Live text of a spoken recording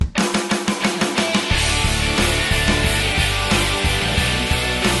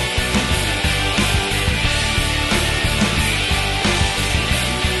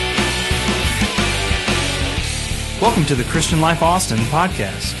Welcome to the Christian Life Austin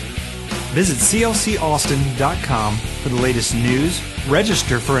podcast. Visit clcaustin.com for the latest news,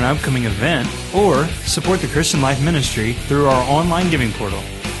 register for an upcoming event, or support the Christian Life Ministry through our online giving portal.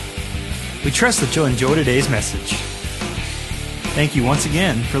 We trust that you'll enjoy today's message. Thank you once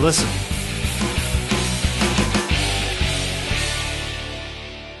again for listening.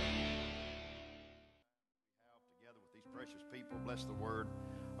 Together with these precious people, bless the word,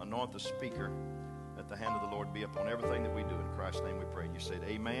 anoint the speaker. Let the hand of the Lord be upon everything that we do. In Christ's name we pray. You said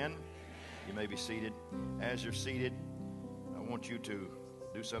amen. You may be seated. As you're seated, I want you to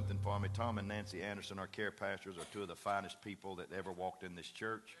do something for me. Tom and Nancy Anderson, our care pastors, are two of the finest people that ever walked in this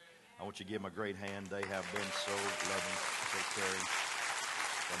church. I want you to give them a great hand. They have been so loving, so caring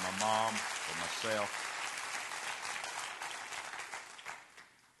for my mom, for myself.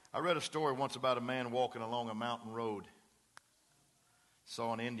 I read a story once about a man walking along a mountain road.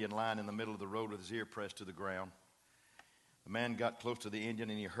 Saw an Indian lying in the middle of the road with his ear pressed to the ground. The man got close to the Indian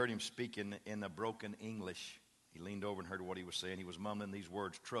and he heard him speaking in a broken English. He leaned over and heard what he was saying. He was mumbling these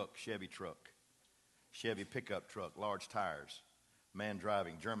words: truck, Chevy pickup truck, large tires, man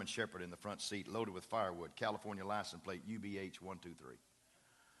driving, German Shepherd in the front seat, loaded with firewood, California license plate, UBH 123.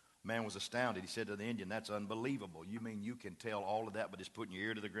 Man was astounded. He said to the Indian, "That's unbelievable. You mean you can tell all of that by just putting your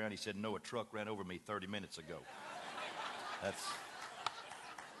ear to the ground?" He said, "No, a truck ran over me 30 minutes ago."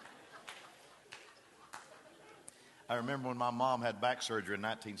 I remember when my mom had back surgery in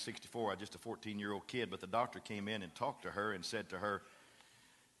 1964. I was just a 14-year-old kid, but the doctor came in and talked to her and said to her,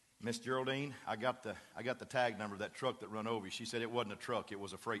 "Miss Geraldine, I got the tag number of that truck that run over you." She said it wasn't a truck, it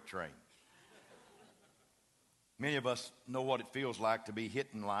was a freight train. Many of us know what it feels like to be hit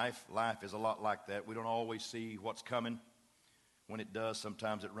in life. Life is a lot like that. We don't always see what's coming. When it does,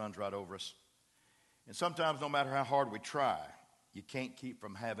 sometimes it runs right over us. And sometimes, no matter how hard we try, you can't keep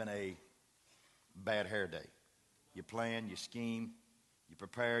from having a bad hair day. You plan, you scheme, you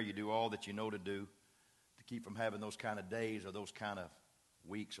prepare, you do all that you know to do to keep from having those kind of days or those kind of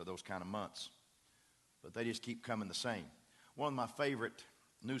weeks or those kind of months. But they just keep coming the same. One of my favorite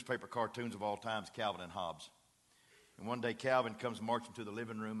newspaper cartoons of all time is Calvin and Hobbes. And one day Calvin comes marching to the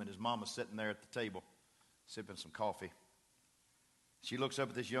living room and his mama's sitting there at the table sipping some coffee. She looks up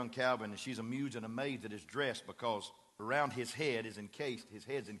at this young Calvin and she's amused and amazed at his dress because around his head's encased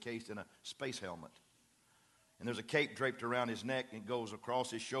in a space helmet. And there's a cape draped around his neck and it goes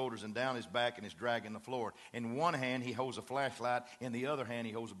across his shoulders and down his back and is dragging the floor. In one hand he holds a flashlight, in the other hand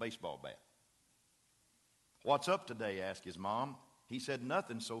he holds a baseball bat. "What's up today?" asked his mom. He said,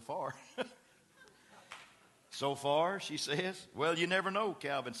 "Nothing so far." "So far?" she says. "Well, you never know,"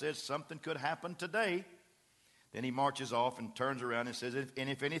 Calvin says. "Something could happen today." Then he marches off and turns around and says, "And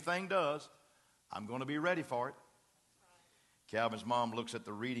if anything does, I'm going to be ready for it." Calvin's mom looks at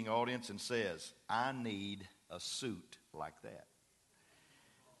the reading audience and says, "I need a suit like that,"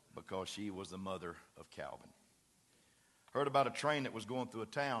 because she was the mother of Calvin. Heard about a train that was going through a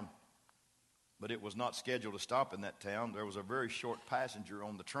town, but it was not scheduled to stop in that town. There was a very short passenger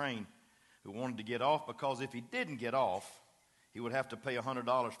on the train who wanted to get off because if he didn't get off, he would have to pay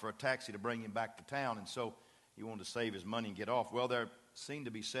 $100 for a taxi to bring him back to town, and so he wanted to save his money and get off. Well, there seemed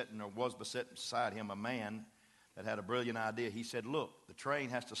to be was sitting beside him a man that had a brilliant idea. He said, "Look, the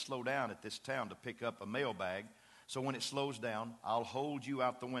train has to slow down at this town to pick up a mailbag. So when it slows down, I'll hold you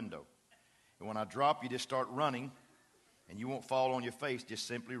out the window. And when I drop, you just start running, and you won't fall on your face. Just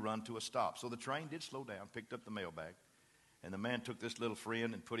simply run to a stop." So the train did slow down, picked up the mailbag, and the man took this little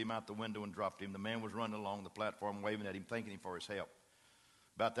friend and put him out the window and dropped him. The man was running along the platform, waving at him, thanking him for his help.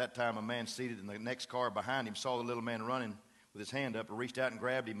 About that time, a man seated in the next car behind him saw the little man running with his hand up and reached out and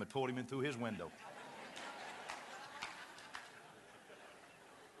grabbed him and pulled him in through his window.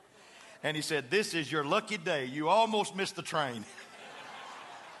 And he said, "This is your lucky day. You almost missed the train."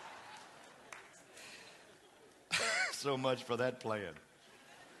 So much for that plan.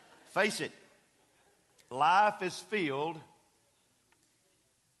 Face it, life is filled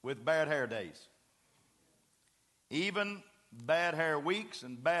with bad hair days. Even bad hair weeks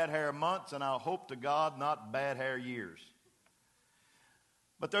and bad hair months, and I'll hope to God not bad hair years.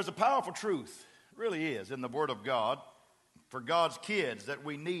 But there's a powerful truth, really is, in the Word of God for God's kids that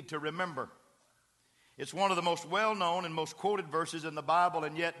we need to remember. It's one of the most well-known and most quoted verses in the Bible,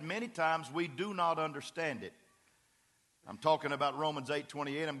 and yet many times we do not understand it. I'm talking about Romans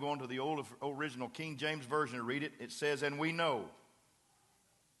 8:28. I'm going to the old original King James Version to read it. It says, "And we know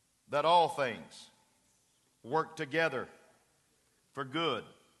that all things work together for good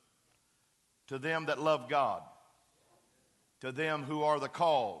to them that love God, to them who are the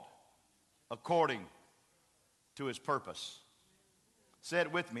called according to his purpose." Say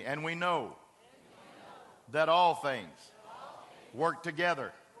it with me. And we know that all things work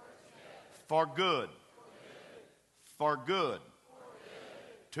together for good,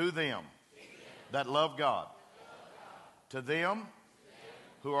 to them that love God, to them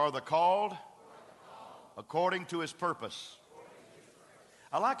who are the called according to his purpose.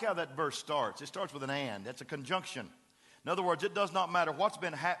 I like how that verse starts. It starts with an and. That's a conjunction. In other words, it does not matter what's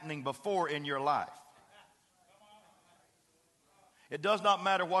been happening before in your life. It does not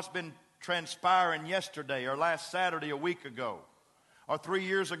matter what's been transpiring yesterday or last Saturday a week ago or 3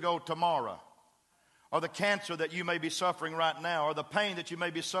 years ago tomorrow, or the cancer that you may be suffering right now, or the pain that you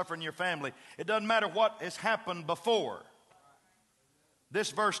may be suffering in your family. It doesn't matter what has happened before.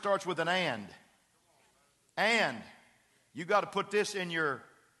 This verse starts with an and. And you got to put this in your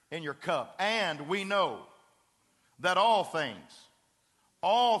cup. And we know that all things,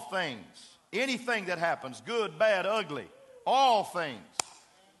 anything that happens, good, bad, ugly, all things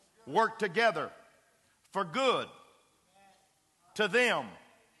work together for good to them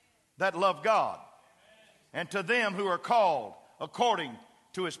that love God and to them who are called according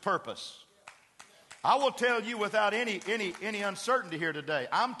to his purpose. I will tell you without any uncertainty here today,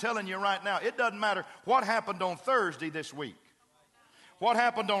 I'm telling you right now, it doesn't matter what happened on Thursday this week, what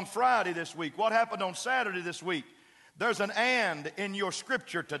happened on Friday this week, what happened on Saturday this week. There's an and in your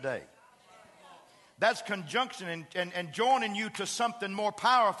scripture today. That's conjunction and joining you to something more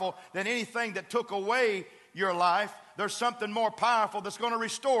powerful than anything that took away your life. There's something more powerful that's going to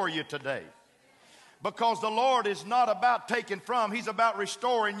restore you today. Because the Lord is not about taking from, he's about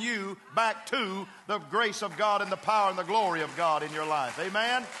restoring you back to the grace of God and the power and the glory of God in your life.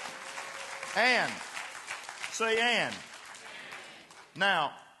 Amen? And. Say and.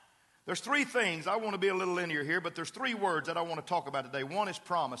 Now, there's three things. I want to be a little linear here, but there's three words that I want to talk about today. One is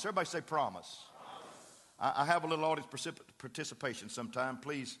promise. Everybody say promise. I have a little audience participation sometime,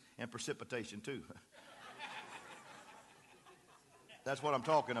 please, and precipitation too. That's what I'm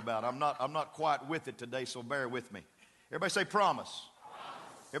talking about. I'm not quite with it today, so bear with me. Everybody say promise.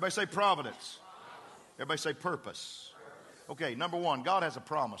 Everybody say providence. Everybody say purpose. Okay, number one, God has a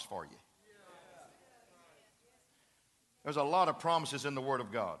promise for you. There's a lot of promises in the Word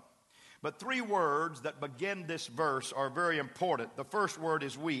of God. But three words that begin this verse are very important. The first word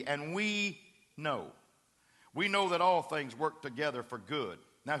is we, and we know. We know that all things work together for good.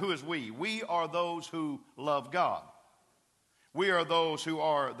 Now, who is we? We are those who love God. We are those who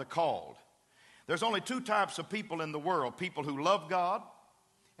are the called. There's only two types of people in the world, people who love God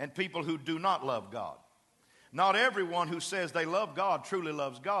and people who do not love God. Not everyone who says they love God truly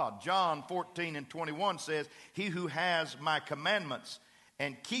loves God. John 14:21 says, he who has my commandments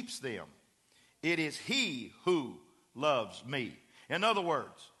and keeps them, it is he who loves me. In other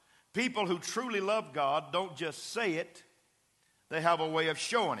words, people who truly love God don't just say it, they have a way of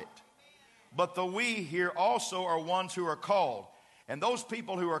showing it. But the we here also are ones who are called. And those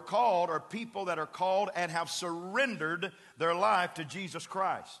people who are called are people that are called and have surrendered their life to Jesus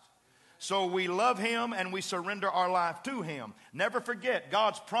Christ. So we love him and we surrender our life to him. Never forget,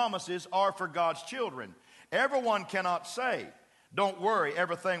 God's promises are for God's children. Everyone cannot say, don't worry,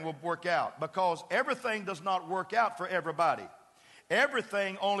 everything will work out. Because everything does not work out for everybody.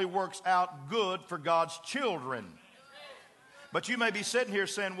 Everything only works out good for God's children. But you may be sitting here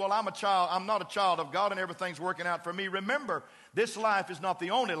saying, well, I'm not a child of God and everything's working out for me. Remember, this life is not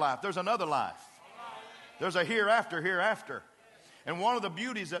the only life. There's another life. There's a hereafter. And one of the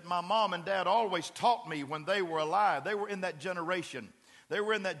beauties that my mom and dad always taught me when they were alive, they were in that generation. They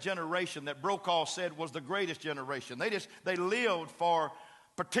were in that generation that Brokaw said was the greatest generation. They lived for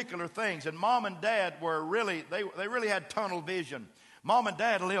particular things. And mom and dad were really, they really had tunnel vision. Mom and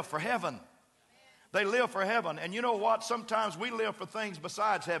dad lived for heaven. They live for heaven. And you know what? Sometimes we live for things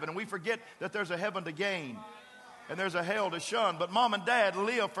besides heaven, and we forget that there's a heaven to gain and there's a hell to shun. But mom and dad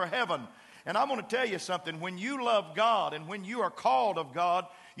live for heaven. And I'm going to tell you something. When you love God and when you are called of God,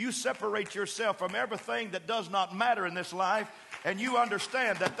 you separate yourself from everything that does not matter in this life, and you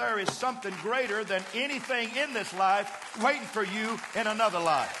understand that there is something greater than anything in this life waiting for you in another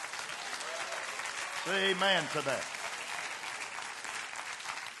life. Say amen to that.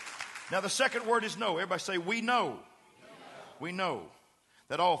 Now, the second word is know. Everybody say, we know. We know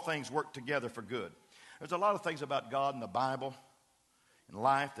that all things work together for good. There's a lot of things about God in the Bible and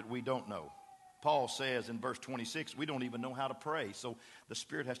life that we don't know. Paul says in verse 26, we don't even know how to pray. So the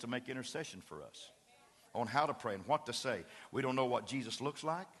Spirit has to make intercession for us on how to pray and what to say. We don't know what Jesus looks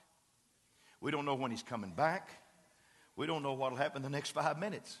like. We don't know when he's coming back. We don't know what will happen in the next 5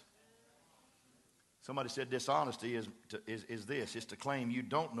 minutes. Somebody said dishonesty is to claim you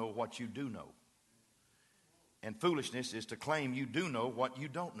don't know what you do know. And foolishness is to claim you do know what you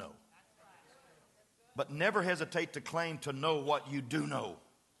don't know. But never hesitate to claim to know what you do know.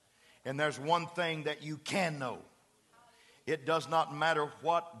 And there's one thing that you can know. It does not matter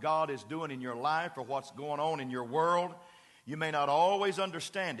what God is doing in your life or what's going on in your world. You may not always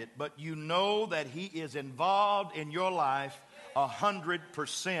understand it, but you know that He is involved in your life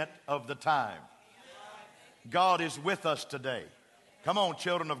 100% of the time. God is with us today. Come on,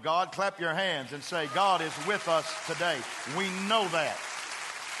 children of God, clap your hands and say, God is with us today. We know that.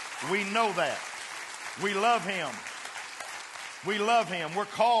 We know that. We love Him. We love Him. We're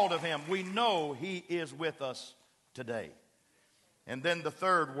called of Him. We know He is with us today. And then the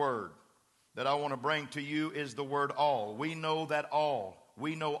third word that I want to bring to you is the word all. We know that all.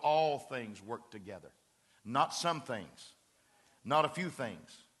 We know all things work together. Not some things. Not a few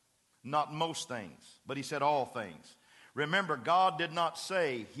things. Not most things. But He said all things. Remember, God did not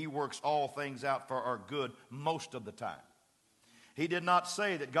say He works all things out for our good most of the time. He did not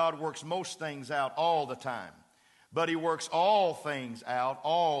say that God works most things out all the time. But He works all things out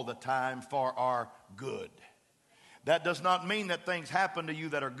all the time for our good. That does not mean that things happen to you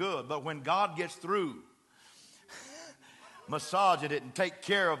that are good. But when God gets through massaging it and take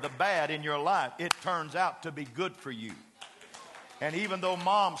care of the bad in your life, it turns out to be good for you. And even though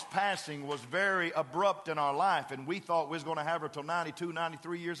Mom's passing was very abrupt in our life, and we thought we was going to have her till 92,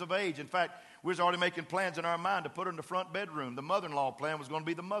 93 years of age. In fact, we was already making plans in our mind to put her in the front bedroom. The mother-in-law plan was going to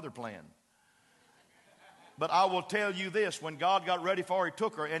be the mother plan. But I will tell you this, when God got ready for her, He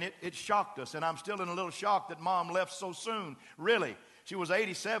took her, and it shocked us. And I'm still in a little shock that Mom left so soon. Really, she was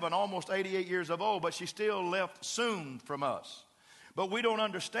 87, almost 88 years of old, but she still left soon from us. But we don't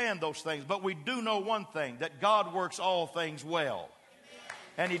understand those things. But we do know one thing, that God works all things well.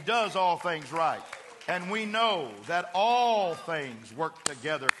 And He does all things right. And we know that all things work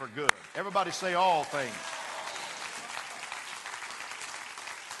together for good. Everybody say all things.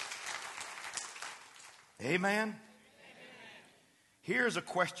 Amen? Here's a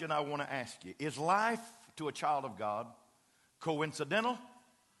question I want to ask you. Is life to a child of God coincidental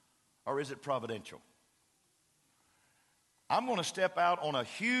or is it providential? I'm going to step out on a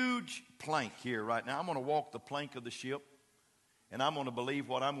huge plank here right now. I'm going to walk the plank of the ship, and I'm going to believe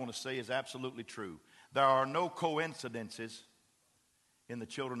what I'm going to say is absolutely true. There are no coincidences in the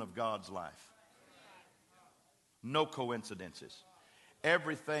children of God's life. No coincidences.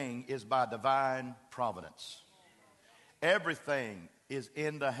 Everything is by divine providence. Everything is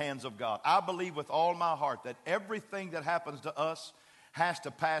in the hands of God. I believe with all my heart that everything that happens to us has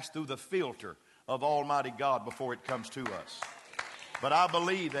to pass through the filter of Almighty God before it comes to us. But I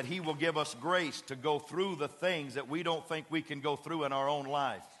believe that He will give us grace to go through the things that we don't think we can go through in our own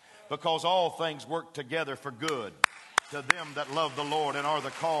life, because all things work together for good to them that love the Lord and are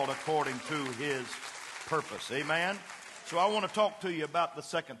the called according to His purpose. Amen? So I want to talk to you about the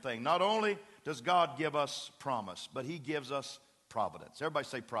second thing. Not only does God give us promise, but He gives us providence. Everybody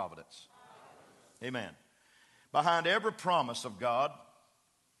say providence. Amen. Behind every promise of God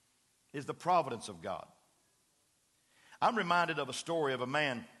is the providence of God. I'm reminded of a story of a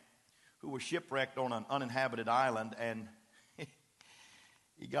man who was shipwrecked on an uninhabited island, and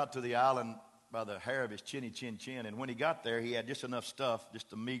he got to the island by the hair of his chin. And when he got there, he had just enough stuff,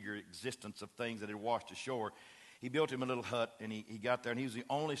 just a meager existence of things that had washed ashore. He built him a little hut, and he got there, and he was the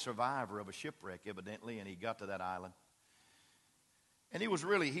only survivor of a shipwreck, evidently, and he got to that island. And he was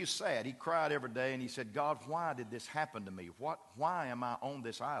sad. He cried every day, and he said, God, why did this happen to me? Why am I on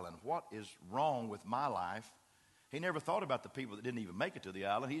this island? What is wrong with my life? He never thought about the people that didn't even make it to the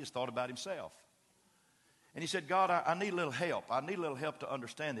island. He just thought about himself. And he said, God, I need a little help. I need a little help to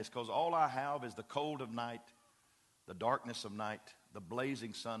understand this, because all I have is the cold of night, the darkness of night, the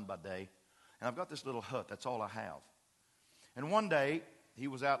blazing sun by day. And I've got this little hut. That's all I have. And one day, he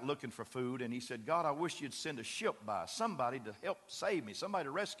was out looking for food, and he said, God, I wish you'd send a ship by, somebody to help save me, somebody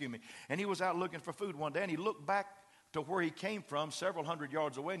to rescue me. And he was out looking for food one day, and he looked back to where he came from, several hundred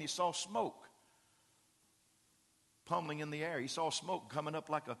yards away, and he saw smoke pummeling in the air. He saw smoke coming up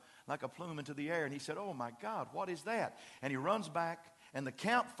like a plume into the air, and he said, oh my God, what is that? And he runs back, and the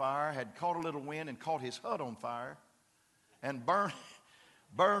campfire had caught a little wind and caught his hut on fire and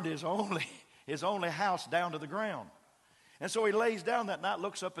burned his only house down to the ground. And so he lays down that night,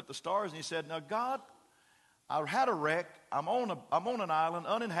 looks up at the stars, and he said, now God, I had a wreck. I'm on an island,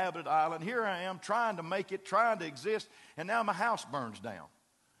 uninhabited island. Here I am trying to make it, trying to exist, and now my house burns down.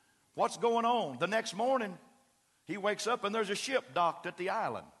 What's going on? The next morning, he wakes up, and there's a ship docked at the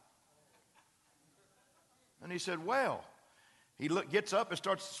island. And he said, well, he gets up and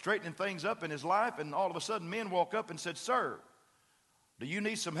starts straightening things up in his life, and all of a sudden men walk up and said, sir, do you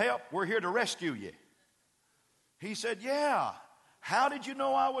need some help? We're here to rescue you. He said, yeah, How did you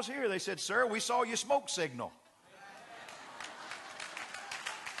know I was here? They said, sir, we saw your smoke signal.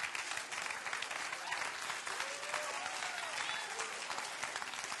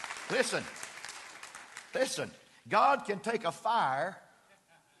 Listen. God can take a fire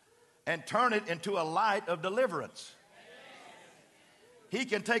and turn it into a light of deliverance. He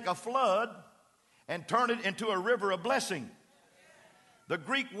can take a flood and turn it into a river of blessing. The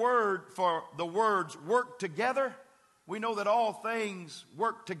Greek word for the words work together, we know that all things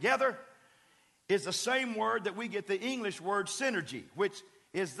work together, is the same word that we get the English word synergy, which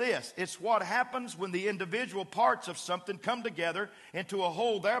is this. It's what happens when the individual parts of something come together into a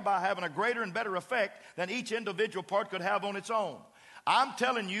whole, thereby having a greater and better effect than each individual part could have on its own. I'm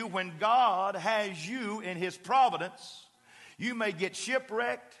telling you, when God has you in His providence, you may get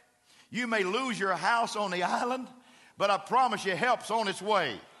shipwrecked, you may lose your house on the island, but I promise you help's on its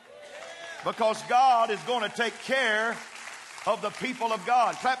way. Because God is going to take care of the people of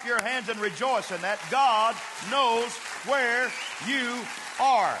God. Clap your hands and rejoice in that. God knows where you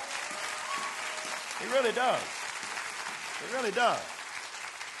are. He really does. He really does.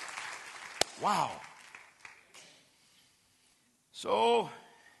 Wow. So,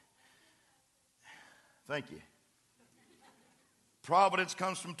 thank you. Providence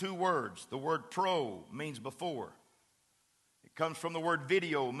comes from two words. The word pro means before. It comes from the word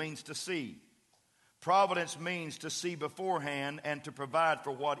video, means to see. Providence means to see beforehand and to provide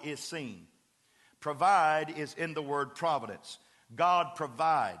for what is seen. Provide is in the word providence. God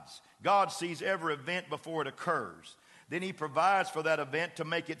provides. God sees every event before it occurs. Then He provides for that event to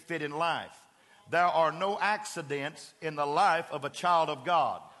make it fit in life. There are no accidents in the life of a child of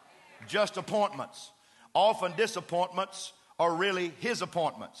God, just appointments. Often disappointments are really His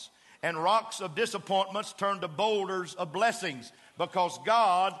appointments. And rocks of disappointments turn to boulders of blessings because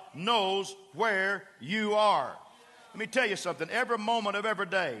God knows where you are. Let me tell you something. Every moment of every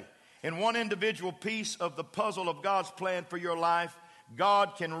day, in one individual piece of the puzzle of God's plan for your life,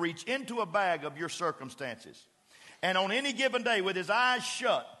 God can reach into a bag of your circumstances. And on any given day, with His eyes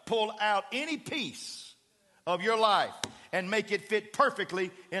shut, pull out any piece of your life and make it fit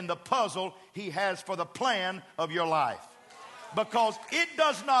perfectly in the puzzle He has for the plan of your life. Because it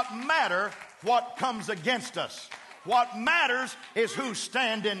does not matter what comes against us. What matters is who's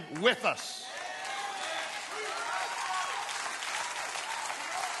standing with us.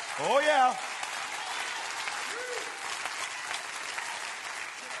 Oh, yeah.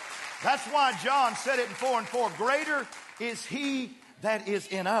 That's why John said it in 4:4. Greater is He that is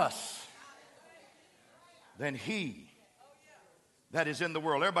in us than he that is in the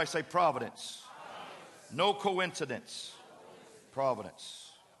world. Everybody say providence. No coincidence. Providence.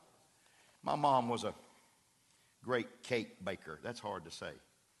 My mom was a great cake baker. That's hard to say.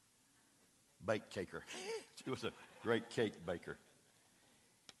 Bake caker. She was a great cake baker.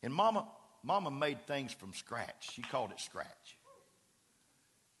 And Mama made things from scratch. She called it scratch.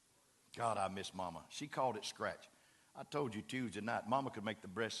 God, I miss Mama. She called it scratch. I told you Tuesday night, Mama could make the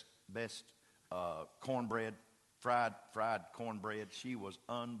best cornbread, fried cornbread. She was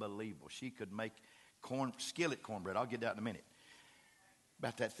unbelievable. She could make skillet cornbread. I'll get that in a minute.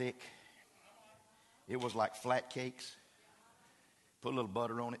 About that thick. It was like flat cakes. Put a little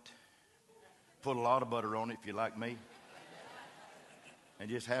butter on it. Put a lot of butter on it if you like me. And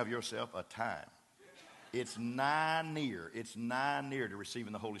just have yourself a time. It's nigh near to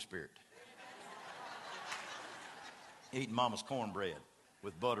receiving the Holy Spirit. Eating Mama's cornbread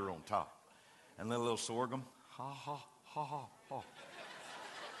with butter on top. And a little sorghum. Ha, ha, ha, ha, ha.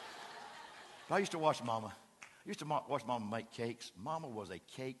 I used to watch Mama make cakes. Mama was a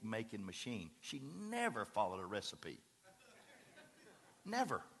cake-making machine. She never followed a recipe.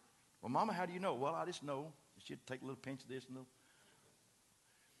 Never. Well, Mama, how do you know? Well, I just know. She'd take a little pinch of this and a little.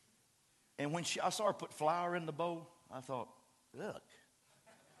 And when I saw her put flour in the bowl, I thought, look.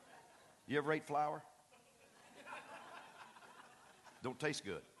 You ever ate flour? Don't taste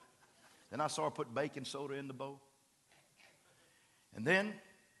good. Then I saw her put baking soda in the bowl. And then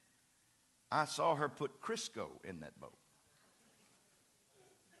I saw her put Crisco in that bowl.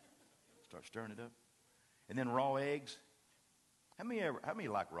 Start stirring it up. And then raw eggs. How many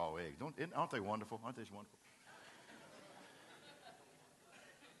like raw eggs? Aren't they wonderful? Aren't they wonderful?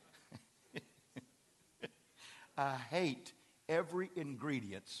 I hate every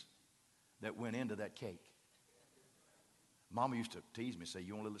ingredient that went into that cake. Mama used to tease me and say,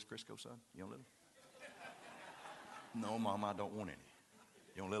 you want a little Crisco, son? You want a little? No, Mama, I don't want any.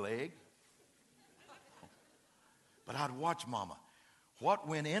 You want a little egg? But I'd watch Mama. What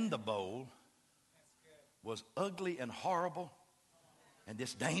went in the bowl was ugly and horrible and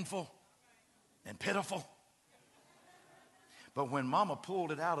disdainful and pitiful. But when Mama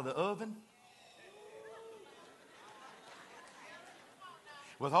pulled it out of the oven,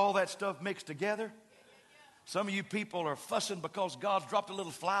 with all that stuff mixed together, some of you people are fussing because God's dropped a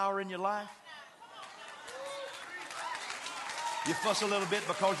little flour in your life. You fuss a little bit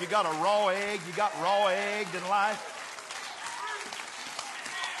because you got a raw egg. You got raw egged in life.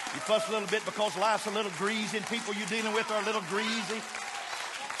 You fuss a little bit because life's a little greasy and people you're dealing with are a little greasy.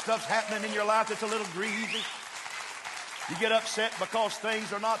 Stuff's happening in your life that's a little greasy. You get upset because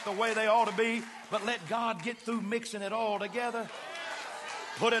things are not the way they ought to be. But let God get through mixing it all together.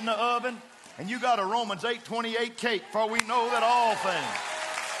 Put it in the oven. And you got a Romans 8:28 cake. For we know that all things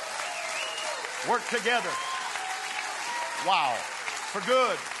work together. Wow. For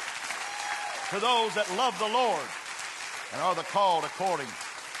good. For those that love the Lord and are the called according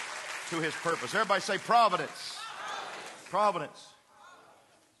to his purpose. Everybody say providence. Providence.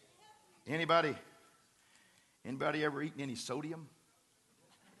 Anybody ever eaten any sodium?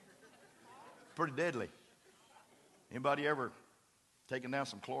 Pretty deadly. Anybody ever taken down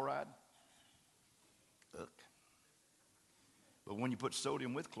some chloride? Ugh. But when you put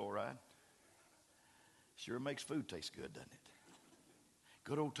sodium with chloride, sure makes food taste good, doesn't it?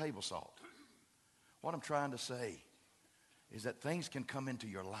 Good old table salt. What I'm trying to say is that things can come into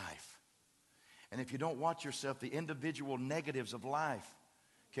your life. And if you don't watch yourself, the individual negatives of life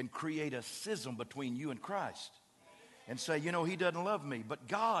can create a schism between you and Christ. And say, you know, he doesn't love me. But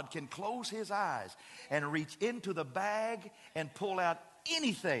God can close his eyes and reach into the bag and pull out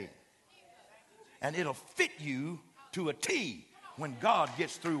anything. And it'll fit you to a T when God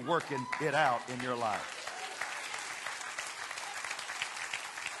gets through working it out in your life.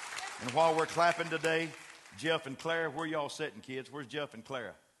 And while we're clapping today, Jeff and Clara, where y'all sitting, kids? Where's Jeff and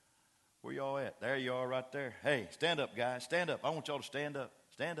Clara? Where y'all at? There you are right there. Hey, stand up, guys. Stand up. I want y'all to stand up.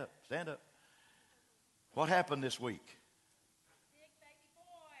 Stand up. Stand up. What happened this week?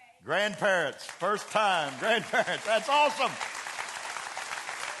 Grandparents. First time. Grandparents. That's awesome.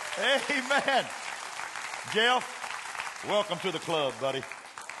 Amen. Jeff, welcome to the club, buddy.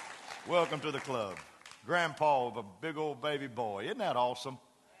 Welcome to the club. Grandpa of a big old baby boy. Isn't that awesome?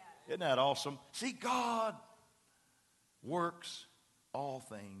 Isn't that awesome? See, God works all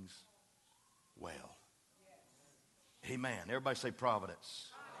things well. Amen. Everybody say providence.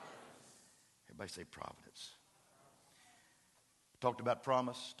 Everybody say providence. Talked about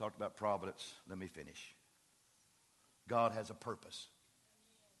promise, talked about providence. Let me finish. God has a purpose.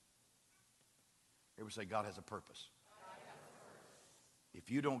 Everybody say God has a purpose.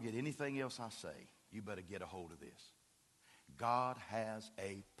 If you don't get anything else I say, you better get a hold of this. God has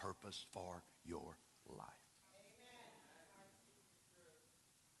a purpose for your life.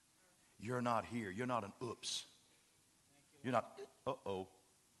 You're not here. You're not an oops. You're not, uh-oh.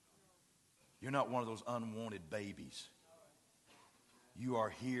 You're not one of those unwanted babies. You are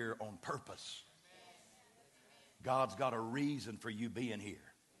here on purpose. God's got a reason for you being here.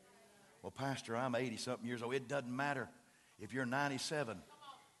 Well, Pastor, I'm 80-something years old. It doesn't matter if you're 97.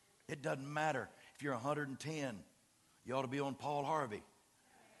 It doesn't matter if you're 110. You ought to be on Paul Harvey.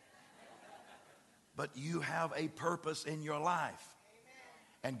 But you have a purpose in your life.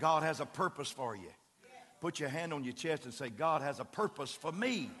 And God has a purpose for you. Put your hand on your chest and say, God has a purpose for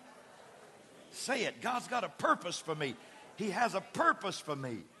me. Say it. God's got a purpose for me. He has a purpose for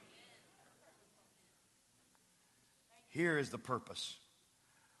me. Here is the purpose.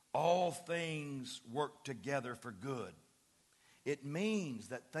 All things work together for good. It means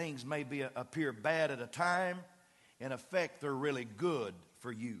that things may appear bad at a time. In effect, they're really good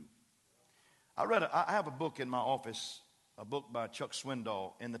for you. I have a book in my office, a book by Chuck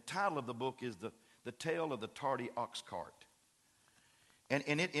Swindoll, and the title of the book is The Tale of the Tardy Ox Cart. And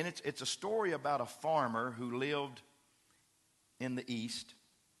it's a story about a farmer who lived in the East.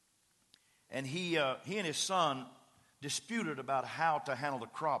 And he and his son disputed about how to handle the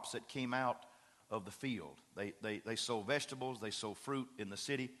crops that came out of the field. They sold vegetables, they sold fruit in the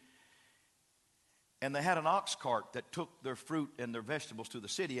city. And they had an ox cart that took their fruit and their vegetables to the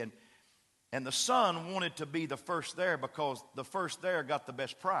city. And the son wanted to be the first there because the first there got the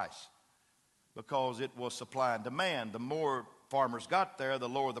best price. Because it was supply and demand. The more farmers got there, the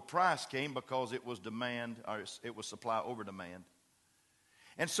lower the price came because it was demand, or it was supply over demand.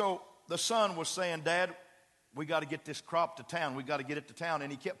 And so the son was saying, Dad, we got to get this crop to town. We got to get it to town.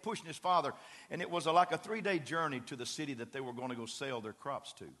 And he kept pushing his father. And it was like a 3-day journey to the city that they were going to go sell their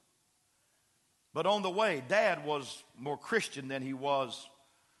crops to. But on the way, Dad was more Christian than he was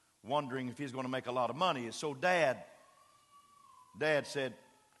wondering if he's going to make a lot of money. And so Dad said,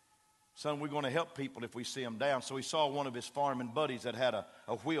 son, we're going to help people if we see them down. So he saw one of his farming buddies that had a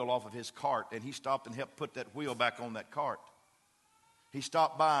wheel off of his cart. And he stopped and helped put that wheel back on that cart. He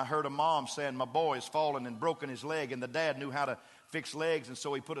stopped by and heard a mom saying, my boy has fallen and broken his leg, and the dad knew how to fix legs, and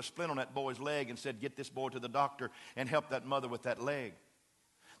so he put a splint on that boy's leg and said, get this boy to the doctor and help that mother with that leg.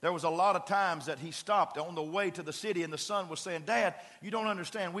 There was a lot of times that he stopped on the way to the city, and the son was saying, Dad, you don't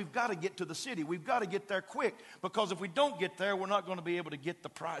understand. We've got to get to the city. We've got to get there quick, because if we don't get there, we're not going to be able to get the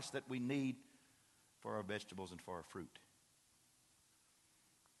price that we need for our vegetables and for our fruit.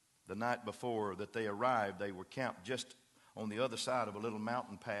 The night before that they arrived, they were camped just on the other side of a little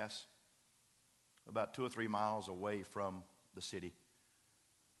mountain pass, about 2 or 3 miles away from the city.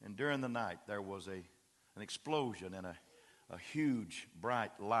 And during the night, there was an explosion, and a huge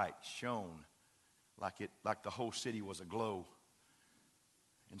bright light shone like the whole city was aglow.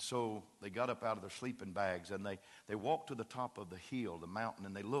 And so they got up out of their sleeping bags, and they walked to the top of the hill, the mountain,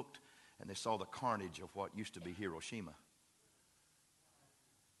 and they looked and they saw the carnage of what used to be Hiroshima.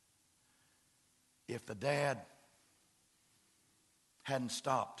 If the dad hadn't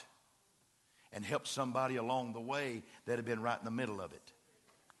stopped and helped somebody along the way, they'd have been right in the middle of it.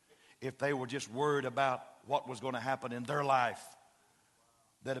 If they were just worried about what was going to happen in their life,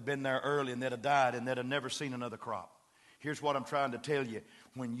 they'd have been there early and they'd have died and they'd have never seen another crop. Here's what I'm trying to tell you.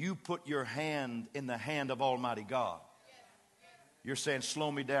 When you put your hand in the hand of Almighty God, you're saying,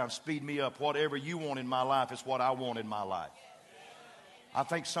 slow me down, speed me up. Whatever you want in my life is what I want in my life. I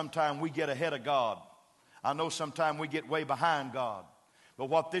think sometimes we get ahead of God. I know sometimes we get way behind God. But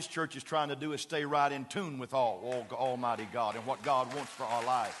what this church is trying to do is stay right in tune with Almighty God and what God wants for our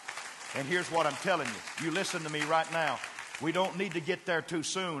life. And here's what I'm telling you. You listen to me right now. We don't need to get there too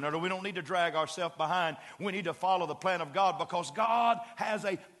soon, or we don't need to drag ourselves behind. We need to follow the plan of God, because God has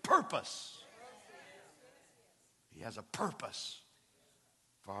a purpose. He has a purpose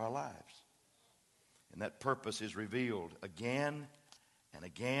for our lives. And that purpose is revealed again and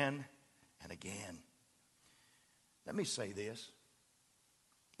again and again. Let me say this.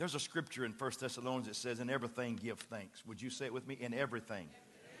 There's a scripture in 1 Thessalonians that says, in everything give thanks. Would you say it with me? In everything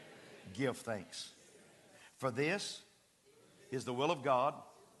give thanks. For this is the will of God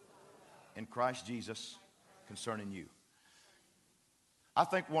in Christ Jesus concerning you. I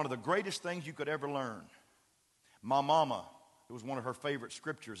think one of the greatest things you could ever learn, my mama, it was one of her favorite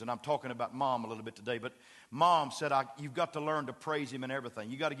scriptures, and I'm talking about Mom a little bit today, but Mom said, you've got to learn to praise Him in everything.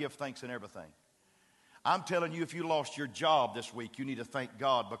 You got to give thanks in everything. I'm telling you, if you lost your job this week, you need to thank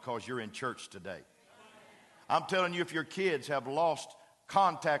God because you're in church today. I'm telling you, if your kids have lost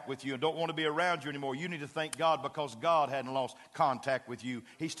contact with you and don't want to be around you anymore, you need to thank God because God hadn't lost contact with you.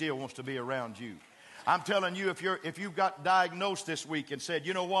 He still wants to be around you. I'm telling you, if you've got diagnosed this week and said,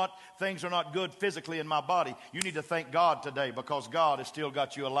 you know what, things are not good physically in my body, you need to thank God today because God has still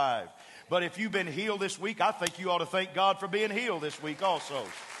got you alive. But if you've been healed this week, I think you ought to thank God for being healed this week also.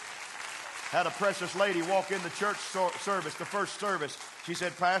 Had a precious lady walk in the church service, the first service. She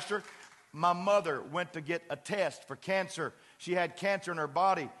said, Pastor, my mother went to get a test for cancer. She had cancer in her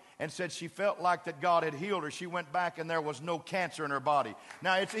body and said she felt like that God had healed her. She went back and there was no cancer in her body.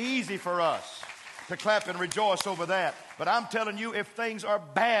 Now, it's easy for us to clap and rejoice over that. But I'm telling you, if things are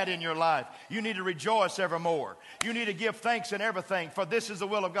bad in your life, you need to rejoice evermore. You need to give thanks in everything, for this is the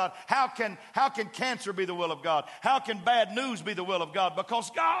will of God. How can cancer be the will of God? How can bad news be the will of God?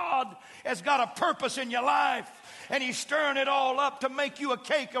 Because God has got a purpose in your life, and He's stirring it all up to make you a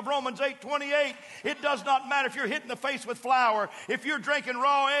cake of Romans 8:28. It does not matter if you're hit in the face with flour, if you're drinking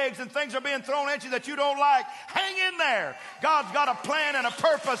raw eggs and things are being thrown at you that you don't like. Hang in there. God's got a plan and a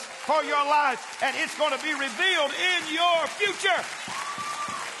purpose for your life, and it's going to be revealed in your future.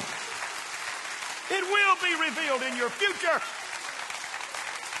 It will be revealed in your future.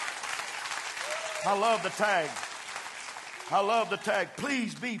 I love the tag. I love the tag.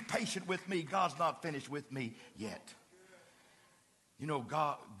 Please be patient with me. God's not finished with me yet. You know,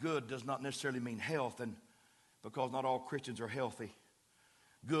 God, good does not necessarily mean health, and because not all Christians are healthy.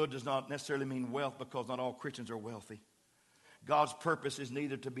 Good does not necessarily mean wealth, because not all Christians are wealthy. God's purpose is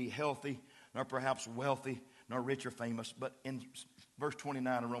neither to be healthy, nor perhaps wealthy, nor rich or famous. But in verse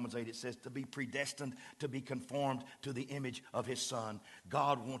 29 of Romans 8, it says to be predestined, to be conformed to the image of His Son.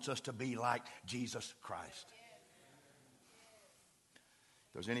 God wants us to be like Jesus Christ.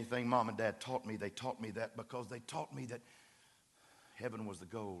 If there's anything Mom and Dad taught me, they taught me that because they taught me that heaven was the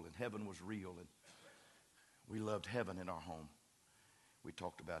goal and heaven was real. And we loved heaven in our home. We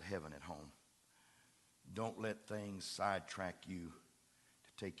talked about heaven at home. Don't let things sidetrack you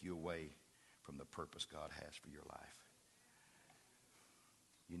to take you away from the purpose God has for your life.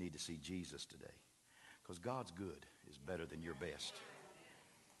 You need to see Jesus today, because God's good is better than your best.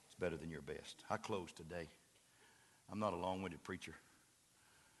 It's better than your best. I close today. I'm not a long-winded preacher.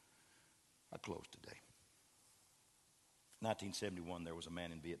 I close today. 1971, there was a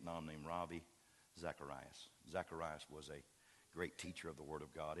man in Vietnam named Ravi Zacharias. Zacharias was a great teacher of the Word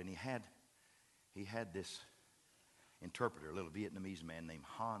of God, and he had this interpreter, a little Vietnamese man named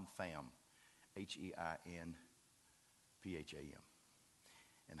Han Pham, Heinpham.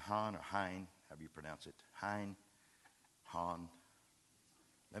 And Han, or Hein, however you pronounce it, Han.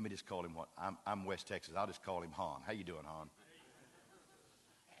 Let me just call him what? I'm West Texas. I'll just call him Han. How you doing, Han?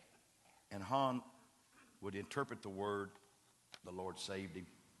 And Han would interpret the Word. The Lord saved him.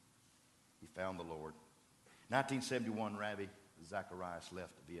 He found the Lord. 1971, Ravi Zacharias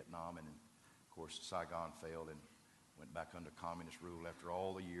left Vietnam, and of course Saigon failed and went back under communist rule. After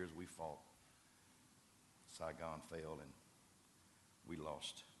all the years we fought, Saigon failed and we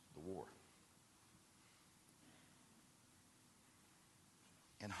lost the war.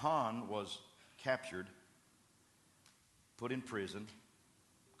 And Han was captured, put in prison,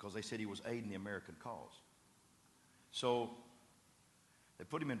 because they said he was aiding the American cause. So they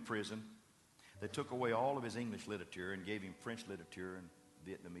put him in prison. They took away all of his English literature and gave him French literature and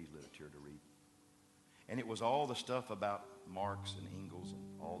Vietnamese literature to read. And it was all the stuff about Marx and Engels and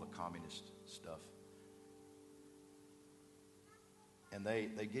all the communist stuff. And they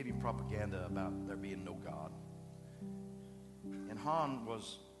gave him propaganda about there being no God. And Han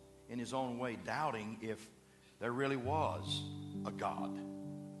was, in his own way, doubting if there really was a God.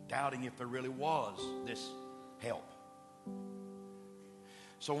 Doubting if there really was this help.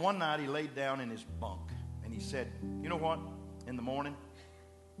 So one night he laid down in his bunk and he said, you know what? In the morning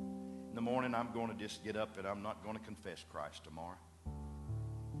I'm going to just get up and I'm not going to confess Christ tomorrow.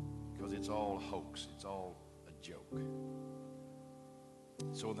 Because it's all a hoax. It's all a joke.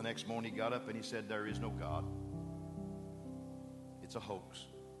 So the next morning he got up and he said, there is no God. It's a hoax.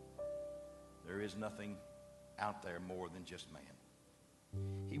 There is nothing out there more than just man.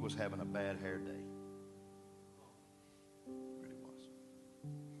 He was having a bad hair day. Really was.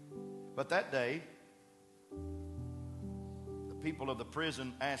 But that day, the people of the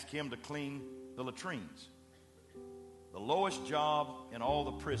prison asked him to clean the latrines. The lowest job in all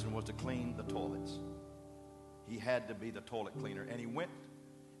the prison was to clean the toilets. He had to be the toilet cleaner. And he went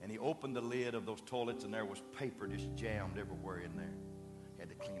and he opened the lid of those toilets and there was paper just jammed everywhere in there. He had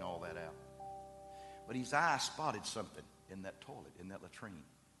to clean all that out. But his eye spotted something in that toilet, in that latrine.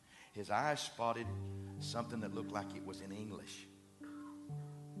 His eye spotted something that looked like it was in English.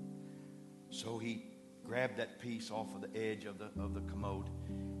 So he grabbed that piece off of the edge of the commode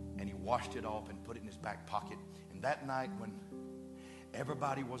and he washed it off and put it in his back pocket. And that night when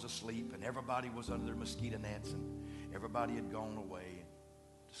everybody was asleep and everybody was under their mosquito nets and everybody had gone away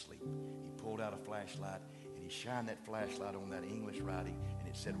to sleep, he pulled out a flashlight and he shined that flashlight on that English writing and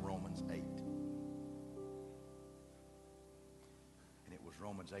it said Romans 8. And it was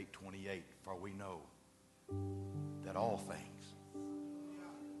Romans 8:28, for we know that all things,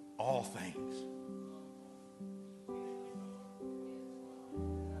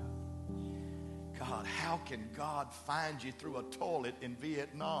 God, how can God find you through a toilet in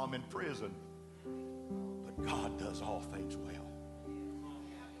Vietnam in prison? But God does all things well.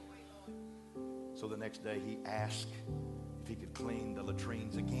 So the next day he asked if he could clean the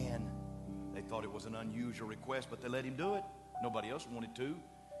latrines again. They thought it was an unusual request, but they let him do it. Nobody else wanted to.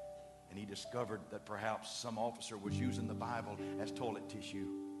 And he discovered that perhaps some officer was using the Bible as toilet tissue.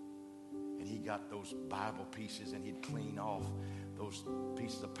 And he got those Bible pieces and he'd clean off those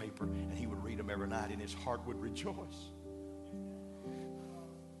pieces of paper and he would read them every night and his heart would rejoice.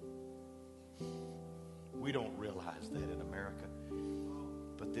 We don't realize that in America.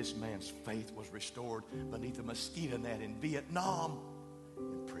 But this man's faith was restored beneath a mosquito net in Vietnam,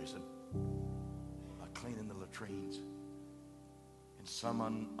 in prison, by cleaning the latrines. In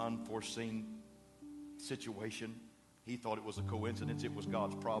some unforeseen situation, he thought it was a coincidence. It was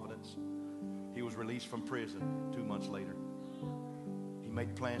God's providence. He was released from prison 2 months later. He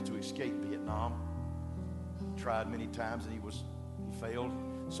made plans to escape Vietnam. Tried many times and he failed.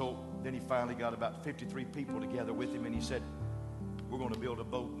 So then he finally got about 53 people together with him and he said, we're going to build a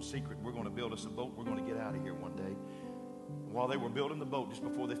boat in secret. We're going to build us a boat. We're going to get out of here one day. And while they were building the boat, just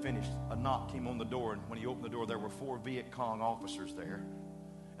before they finished, a knock came on the door. And when he opened the door, there were 4 Viet Cong officers there.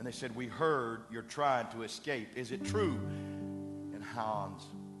 And they said, we heard you're trying to escape. Is it true? And Hans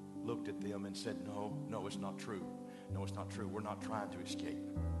looked at them and said, no, it's not true. No, it's not true. We're not trying to escape.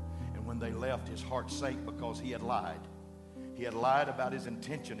 And when they left, his heart sank because he had lied. He had lied about his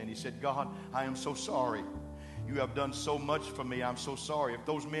intention. And he said, God, I am so sorry. You have done so much for me. I'm so sorry. If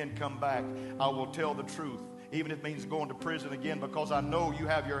those men come back, I will tell the truth, even if it means going to prison again, because I know you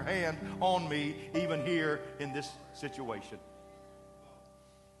have your hand on me, even here in this situation.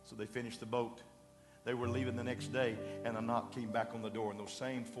 So they finished the boat. They were leaving the next day, and a knock came back on the door, and those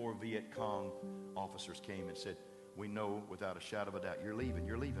same 4 Viet Cong officers came and said, we know without a shadow of a doubt, you're leaving,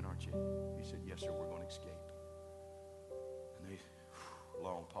 aren't you? He said, yes, sir, we're going to escape. And they,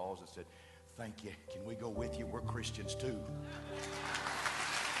 long pause, and said, thank you. Can we go with you? We're Christians too.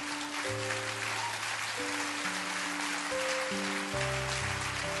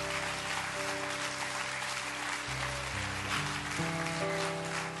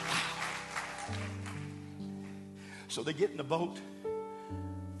 So they get in the boat,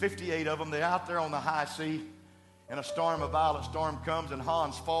 58 of them. They're out there on the high sea, and a violent storm comes, and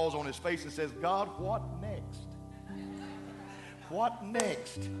Hans falls on his face and says, God, what next? What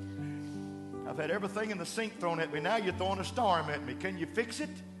next? I've had everything in the sink thrown at me. Now you're throwing a storm at me. Can you fix it?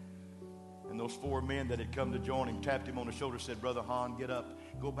 And those 4 men that had come to join him tapped him on the shoulder and said, Brother Han, get up.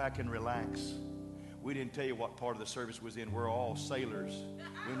 Go back and relax. We didn't tell you what part of the service was in. We're all sailors.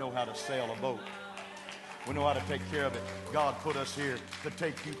 We know how to sail a boat. We know how to take care of it. God put us here to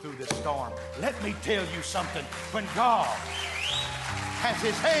take you through this storm. Let me tell you something. When God has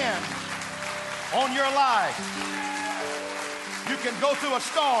his hand on your life, you can go through a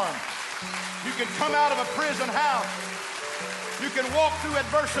storm. You can come out of a prison house. You can walk through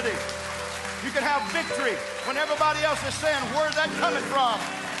adversity. You can have victory when everybody else is saying, where's that coming from?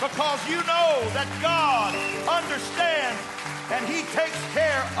 Because you know that God understands and he takes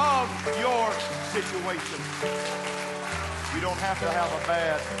care of your situation. You don't have to have a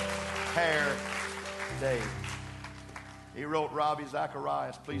bad hair day. He wrote Ravi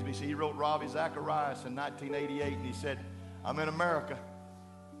Zacharias, please be seated. He wrote Ravi Zacharias in 1988, and he said, I'm in America.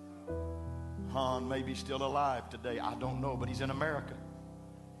 Han may be still alive today. I don't know, but he's in America.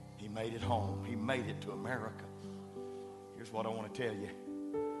 He made it home. He made it to America. Here's what I want to tell you.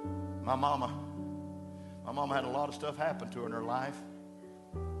 My mama had a lot of stuff happen to her in her life.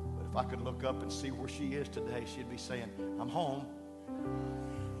 But if I could look up and see where she is today, she'd be saying, I'm home.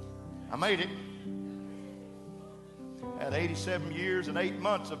 I made it. Had 87 years and 8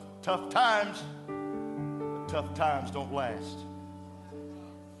 months of tough times. But tough times don't last.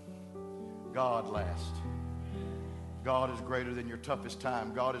 God lasts. God is greater than your toughest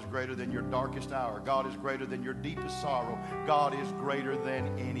time. God is greater than your darkest hour. God is greater than your deepest sorrow. God is greater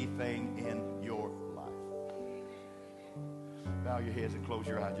than anything in your life. Bow your heads and close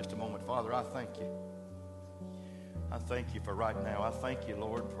your eyes just a moment. Father, I thank you. I thank you for right now. I thank you,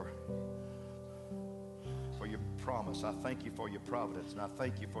 Lord, for your promise. I thank you for your providence, and I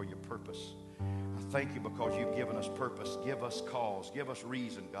thank you for your purpose. I thank you because you've given us purpose. Give us cause. Give us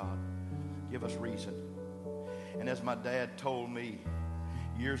reason, God. Give us reason. And as my dad told me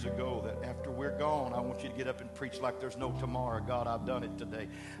years ago, that after we're gone, I want you to get up and preach like there's no tomorrow. God, I've done it today.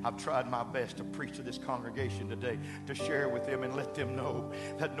 I've tried my best to preach to this congregation today, to share with them and let them know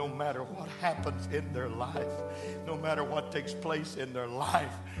that no matter what happens in their life, no matter what takes place in their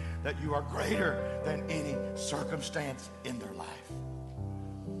life, that you are greater than any circumstance in their life.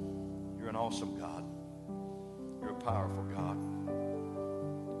 You're an awesome God. You're a powerful God.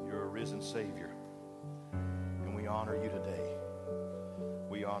 You're a risen Savior. And we honor you today.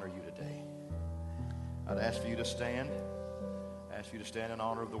 We honor you today. I'd ask for you to stand. Ask you to stand in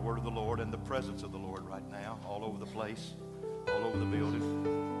honor of the word of the Lord and the presence of the Lord right now, all over the place, all over the building.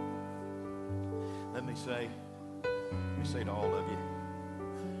 Let me say to all of you,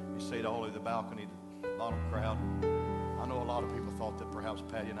 say to all of the balcony, the bottom crowd, I know a lot of people thought that perhaps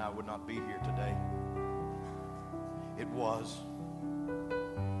Patty and I would not be here today. It was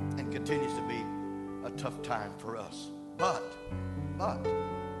and continues to be a tough time for us. But,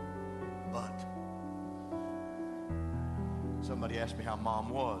 somebody asked me how Mom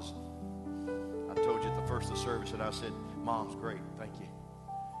was. I told you at the first of the service, and I said, Mom's great, thank you.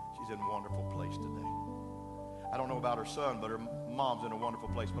 She's in a wonderful place today. I don't know about her son, but her mom's in a wonderful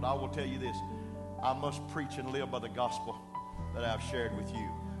place. But I will tell you this, I must preach and live by the gospel that I've shared with you.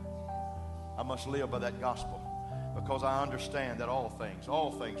 I must live by that gospel because I understand that all things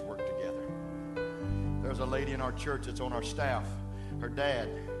work together. There's a lady in our church that's on our staff. Her dad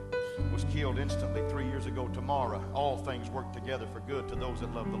was killed instantly 3 years ago tomorrow. All things work together for good to those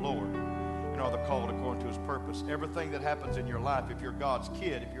that love the Lord and are the called according to his purpose. Everything that happens in your life, if you're God's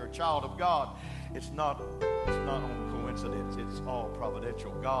kid, if you're a child of God, it's not on coincidence. It's all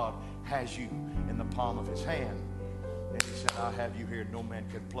providential. God has you in the palm of his hand. And he said, I have you here. No man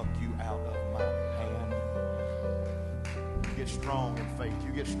can pluck you out of my hand. You get strong in faith.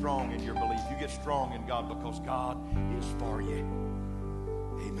 You get strong in your belief. You get strong in God because God is for you.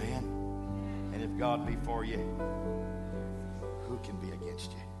 Amen. And if God be for you, who can be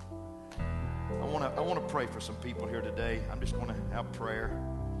against you? I want to pray for some people here today. I'm just going to have prayer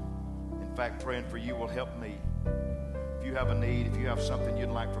and In fact, praying for you will help me. If you have a need, if you have something you'd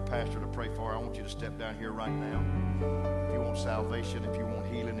like for Pastor to pray for, I want you to step down here right now. If you want salvation, if you want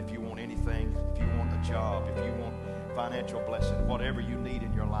healing, if you want anything, if you want a job, if you want financial blessing, whatever you need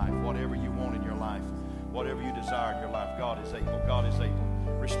in your life, whatever you want in your life, whatever you desire in your life, God is able. God is able.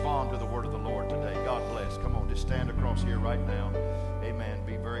 Respond to the word of the Lord today. God bless. Come on, just stand across here right now. Amen.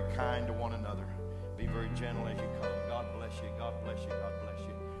 Be very kind to one another. Be very gentle as you come. God bless you. God bless you. God bless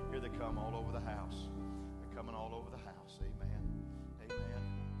you. Here they come all over the house. They're coming all over the house. Amen. Amen.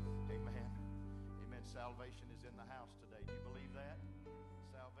 Amen. Amen. Salvation is in the house today. Do you believe that?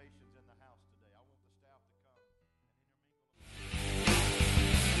 Salvation's in the house today. I want the staff to come and intermingle.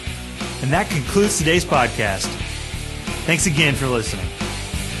 And that concludes today's podcast. Thanks again for listening.